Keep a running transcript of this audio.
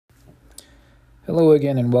Hello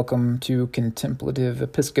again, and welcome to Contemplative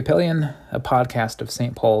Episcopalian, a podcast of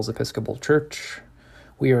St. Paul's Episcopal Church.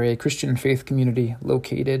 We are a Christian faith community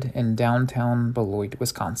located in downtown Beloit,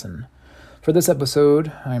 Wisconsin. For this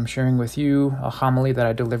episode, I am sharing with you a homily that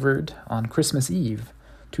I delivered on Christmas Eve,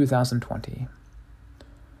 2020.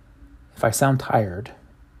 If I sound tired,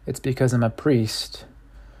 it's because I'm a priest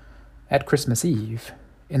at Christmas Eve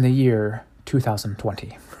in the year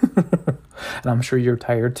 2020. And I'm sure you're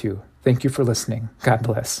tired too. Thank you for listening. God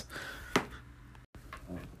bless.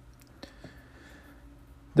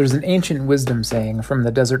 There's an ancient wisdom saying from the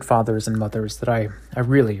Desert Fathers and Mothers that I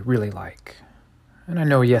really, really like. And I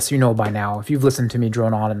know, yes, you know by now, if you've listened to me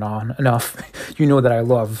drone on and on enough, you know that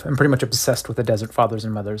I'm pretty much obsessed with the Desert Fathers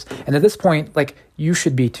and Mothers. And at this point, you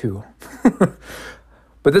should be too.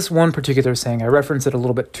 But this one particular saying, I reference it a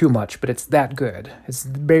little bit too much, but it's that good.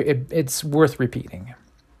 It's worth repeating.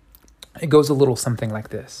 It goes a little something like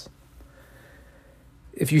this.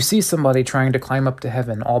 If you see somebody trying to climb up to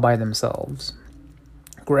heaven all by themselves,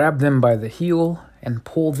 grab them by the heel and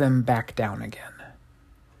pull them back down again.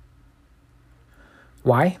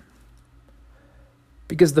 Why?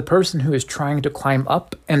 Because the person who is trying to climb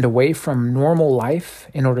up and away from normal life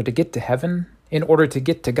in order to get to heaven, in order to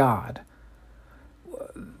get to God,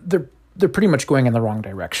 they're pretty much going in the wrong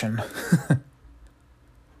direction.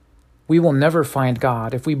 We will never find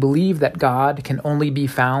God if we believe that God can only be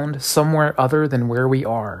found somewhere other than where we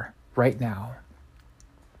are right now.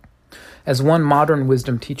 As one modern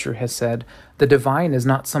wisdom teacher has said, the divine is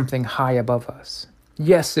not something high above us.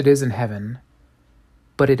 Yes, it is in heaven,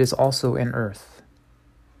 but it is also in earth.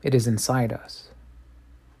 It is inside us.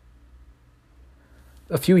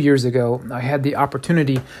 A few years ago, I had the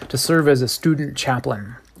opportunity to serve as a student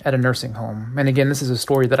chaplain at a nursing home. And again, this is a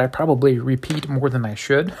story that I probably repeat more than I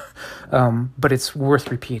should, but it's worth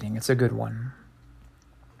repeating. It's a good one.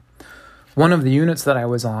 One of the units that I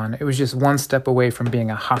was on, it was just one step away from being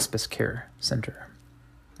a hospice care center.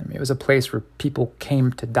 It was a place where people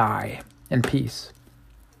came to die in peace.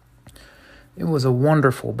 It was a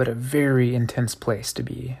wonderful but a very intense place to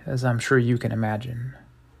be, as I'm sure you can imagine.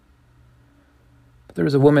 But there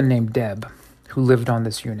was a woman named Deb who lived on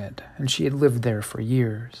this unit, and she had lived there for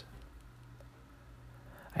years.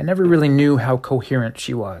 I never really knew how coherent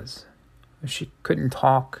she was. She couldn't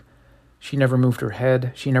talk. She never moved her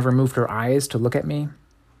head. She never moved her eyes to look at me.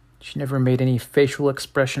 She never made any facial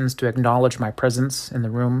expressions to acknowledge my presence in the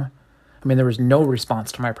room. There was no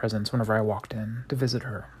response to my presence whenever I walked in to visit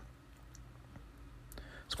her.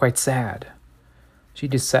 It's quite sad. She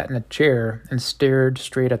just sat in a chair and stared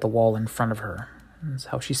straight at the wall in front of her. That's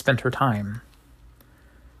how she spent her time.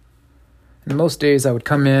 And most days I would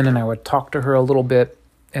come in and I would talk to her a little bit,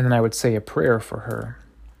 and then I would say a prayer for her.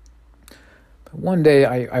 But one day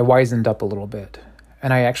I wisened up a little bit,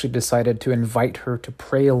 and I actually decided to invite her to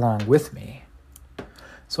pray along with me.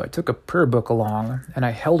 So I took a prayer book along, and I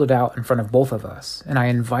held it out in front of both of us, and I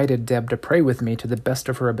invited Deb to pray with me to the best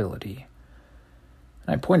of her ability.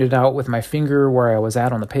 And I pointed out with my finger where I was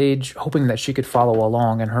at on the page, hoping that she could follow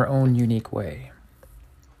along in her own unique way.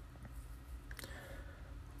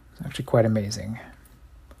 Actually quite amazing.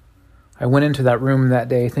 I went into that room that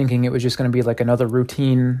day thinking it was just going to be like another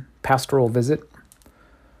routine pastoral visit.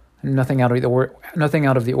 Nothing out of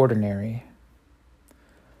the ordinary.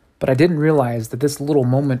 But I didn't realize that this little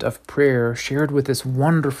moment of prayer shared with this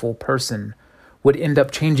wonderful person would end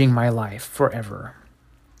up changing my life forever.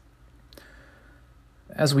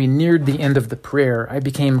 As we neared the end of the prayer, I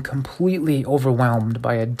became completely overwhelmed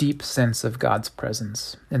by a deep sense of God's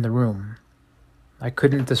presence in the room. I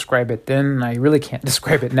couldn't describe it then, and I really can't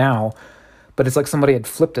describe it now, but it's like somebody had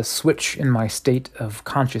flipped a switch in my state of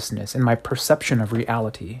consciousness, in my perception of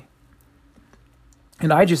reality.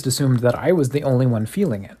 And I just assumed that I was the only one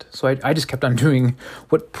feeling it, so I just kept on doing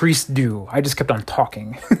what priests do. I just kept on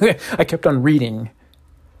talking. I kept on reading.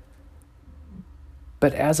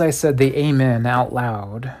 But as I said the Amen out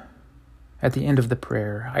loud, at the end of the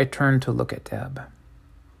prayer, I turned to look at Deb.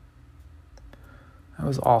 I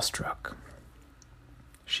was awestruck.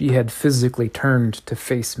 She had physically turned to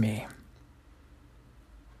face me.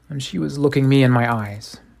 And she was looking me in my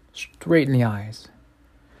eyes, straight in the eyes.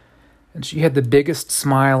 And she had the biggest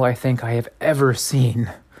smile I think I have ever seen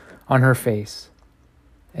on her face.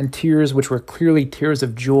 And tears, which were clearly tears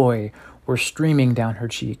of joy, were streaming down her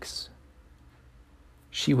cheeks.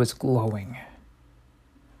 She was glowing.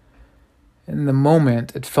 In the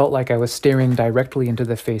moment, it felt like I was staring directly into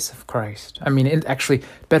the face of Christ. Actually,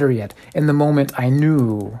 better yet, in the moment I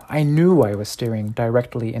knew I was staring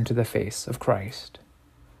directly into the face of Christ.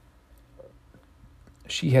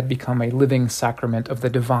 She had become a living sacrament of the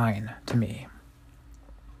divine to me.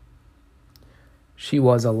 She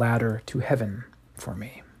was a ladder to heaven for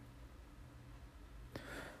me.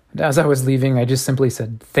 And as I was leaving, I just simply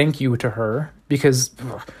said thank you to her because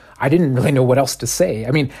I didn't really know what else to say.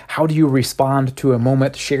 I mean, how do you respond to a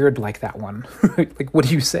moment shared like that one? Like, what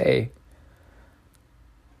do you say?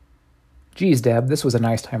 Geez, Deb, this was a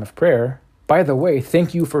nice time of prayer. By the way,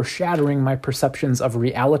 thank you for shattering my perceptions of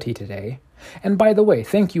reality today. And by the way,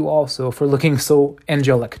 thank you also for looking so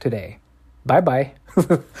angelic today. Bye-bye.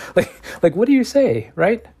 like, what do you say,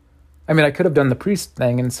 right? I mean, I could have done the priest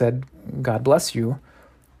thing and said, God bless you.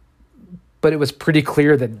 But it was pretty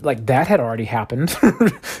clear that, that had already happened,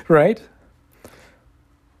 right?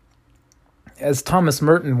 As Thomas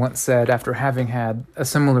Merton once said after having had a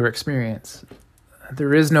similar experience,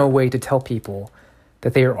 there is no way to tell people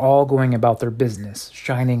that they are all going about their business,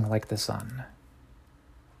 shining like the sun.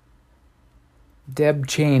 Deb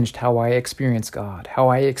changed how I experience God, how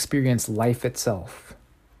I experience life itself.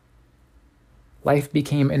 Life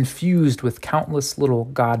became infused with countless little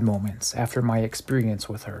God moments after my experience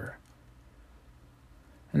with her.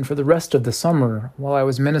 And for the rest of the summer, while I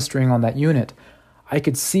was ministering on that unit, I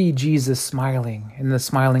could see Jesus smiling in the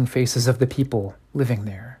smiling faces of the people living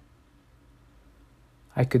there.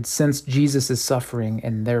 I could sense Jesus' suffering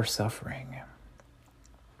in their suffering.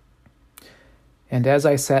 And as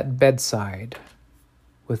I sat bedside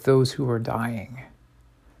with those who were dying,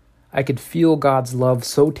 I could feel God's love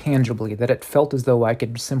so tangibly that it felt as though I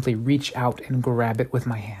could simply reach out and grab it with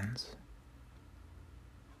my hands.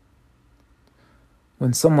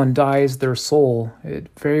 When someone dies, their soul, it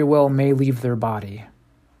very well may leave their body,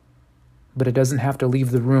 but it doesn't have to leave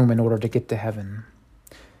the room in order to get to heaven.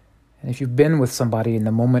 And if you've been with somebody in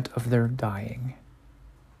the moment of their dying,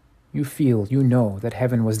 you know that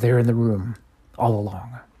heaven was there in the room all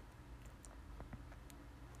along.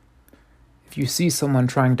 If you see someone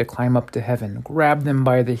trying to climb up to heaven, grab them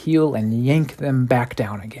by the heel and yank them back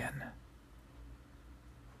down again.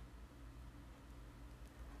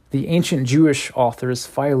 The ancient Jewish authors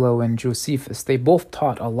Philo and Josephus, they both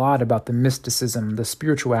taught a lot about the mysticism, the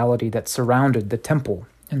spirituality that surrounded the temple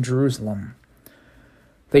in Jerusalem.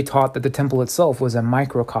 They taught that the temple itself was a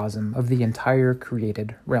microcosm of the entire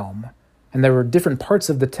created realm, and there were different parts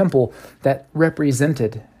of the temple that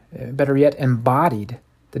represented, better yet, embodied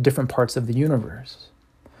the different parts of the universe.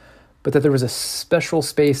 But that there was a special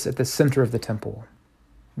space at the center of the temple,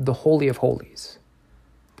 the Holy of Holies.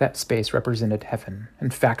 That space represented heaven. In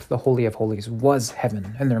fact, the Holy of Holies was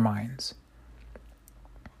heaven in their minds.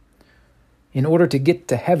 In order to get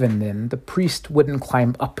to heaven, then, the priest wouldn't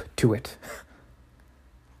climb up to it.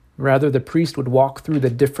 Rather, the priest would walk through the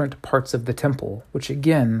different parts of the temple, which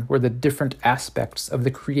again were the different aspects of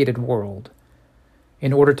the created world,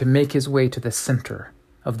 in order to make his way to the center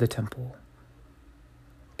of the temple.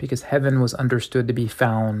 Because heaven was understood to be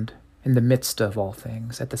found in the midst of all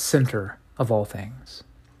things, at the center of all things.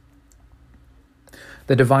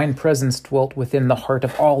 The divine presence dwelt within the heart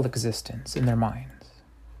of all existence in their minds.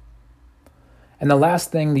 And the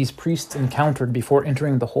last thing these priests encountered before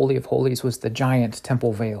entering the Holy of Holies was the giant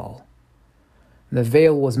temple veil. The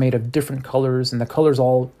veil was made of different colors, and the colors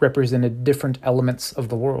all represented different elements of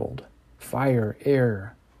the world: fire,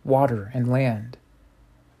 air, water, and land.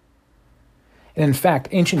 And in fact,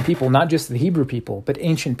 ancient people, not just the Hebrew people, but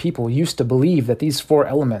ancient people used to believe that these four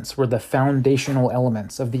elements were the foundational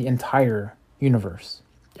elements of the entire universe.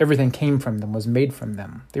 Everything came from them, was made from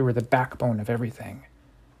them. They were the backbone of everything.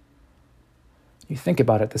 You think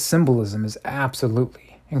about it, the symbolism is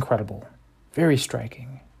absolutely incredible, very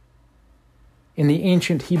striking. In the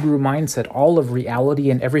ancient Hebrew mindset, all of reality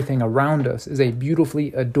and everything around us is a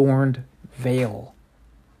beautifully adorned veil,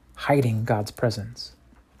 hiding God's presence.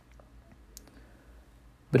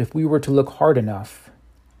 But if we were to look hard enough,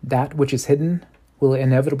 that which is hidden will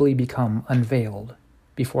inevitably become unveiled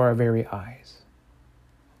before our very eyes.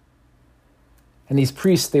 And these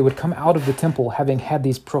priests, they would come out of the temple having had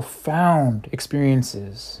these profound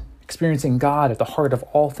experiences, experiencing God at the heart of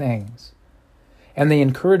all things. And they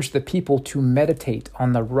encouraged the people to meditate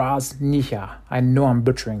on the Raz Niha. I know I'm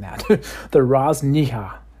butchering that. The Raz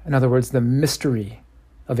Niha, in other words, the mystery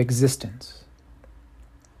of existence.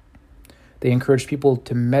 They encouraged people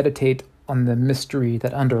to meditate on the mystery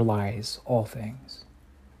that underlies all things.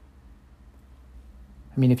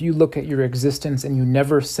 I mean, if you look at your existence and you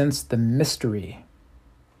never sense the mystery,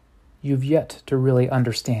 you've yet to really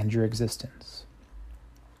understand your existence.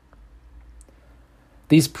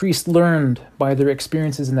 These priests learned by their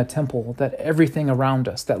experiences in the temple that everything around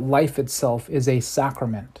us, that life itself is a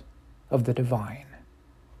sacrament of the divine.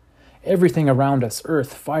 Everything around us,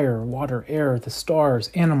 earth, fire, water, air, the stars,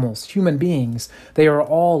 animals, human beings, they are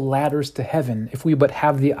all ladders to heaven if we but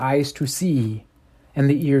have the eyes to see and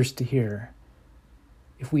the ears to hear,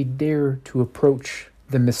 if we dare to approach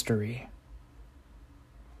the mystery.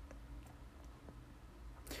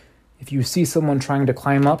 If you see someone trying to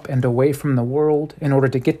climb up and away from the world in order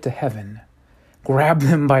to get to heaven, grab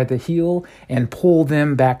them by the heel and pull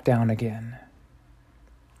them back down again.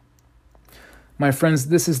 My friends,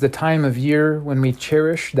 this is the time of year when we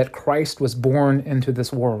cherish that Christ was born into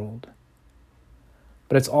this world.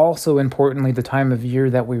 But it's also importantly the time of year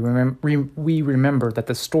that we remember that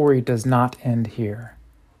the story does not end here.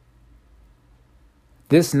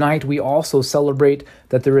 This night we also celebrate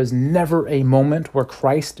that there is never a moment where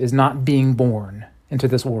Christ is not being born into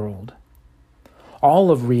this world.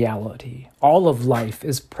 All of reality, all of life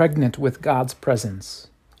is pregnant with God's presence.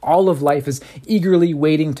 All of life is eagerly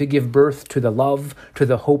waiting to give birth to the love, to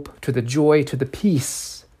the hope, to the joy, to the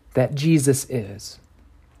peace that Jesus is.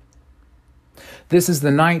 This is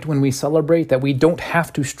the night when we celebrate that we don't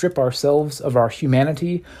have to strip ourselves of our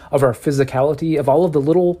humanity, of our physicality, of all of the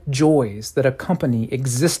little joys that accompany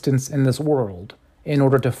existence in this world in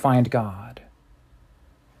order to find God.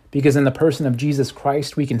 Because in the person of Jesus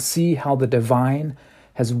Christ, we can see how the divine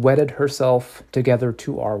has wedded herself together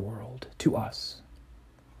to our world, to us.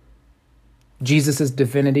 Jesus'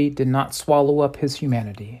 divinity did not swallow up his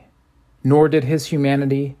humanity, nor did his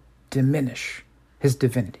humanity diminish his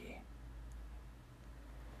divinity.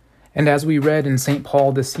 And as we read in St.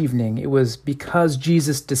 Paul this evening, it was because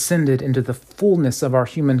Jesus descended into the fullness of our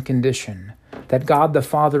human condition that God the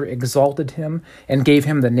Father exalted him and gave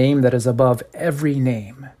him the name that is above every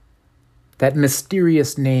name, that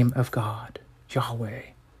mysterious name of God, Yahweh,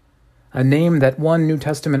 a name that one New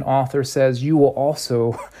Testament author says you will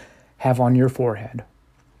also have on your forehead.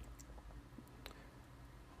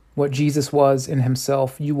 What Jesus was in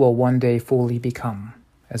himself, you will one day fully become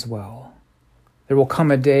as well. There will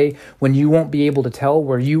come a day when you won't be able to tell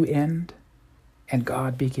where you end and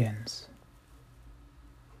God begins.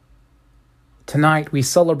 Tonight, we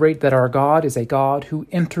celebrate that our God is a God who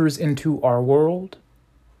enters into our world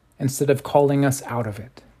instead of calling us out of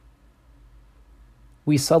it.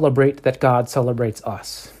 We celebrate that God celebrates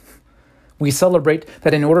us. We celebrate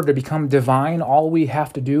that in order to become divine, all we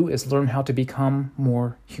have to do is learn how to become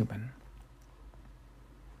more human.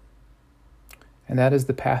 And that is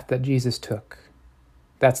the path that Jesus took.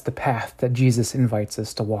 That's the path that Jesus invites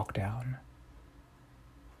us to walk down.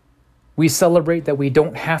 We celebrate that we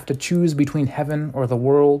don't have to choose between heaven or the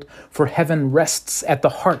world, for heaven rests at the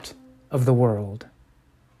heart of the world.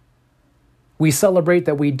 We celebrate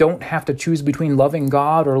that we don't have to choose between loving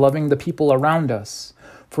God or loving the people around us,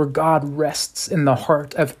 for God rests in the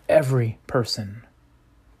heart of every person.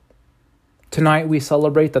 Tonight we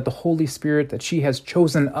celebrate that the Holy Spirit, that she has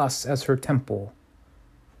chosen us as her temple.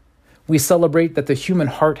 We celebrate that the human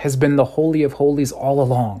heart has been the Holy of Holies all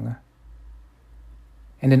along.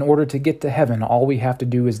 And in order to get to heaven, all we have to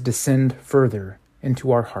do is descend further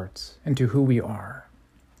into our hearts, into who we are.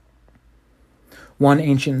 One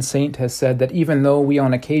ancient saint has said that even though we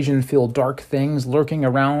on occasion feel dark things lurking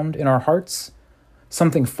around in our hearts,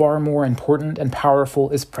 something far more important and powerful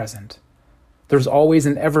is present. There's always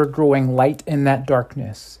an ever-growing light in that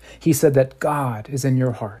darkness. He said that God is in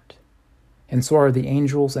your heart, and so are the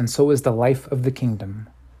angels, and so is the life of the kingdom.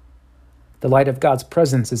 The light of God's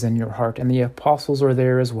presence is in your heart, and the apostles are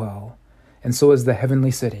there as well, and so is the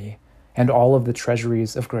heavenly city, and all of the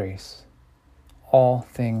treasuries of grace. All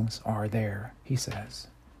things are there, he says.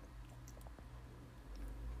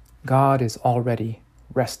 God is already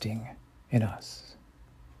resting in us,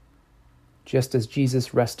 just as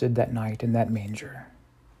Jesus rested that night in that manger.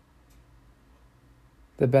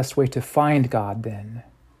 The best way to find God, then,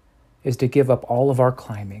 is to give up all of our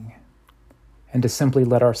climbing and to simply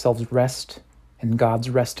let ourselves rest in God's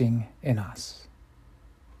resting in us.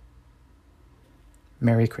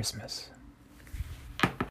 Merry Christmas.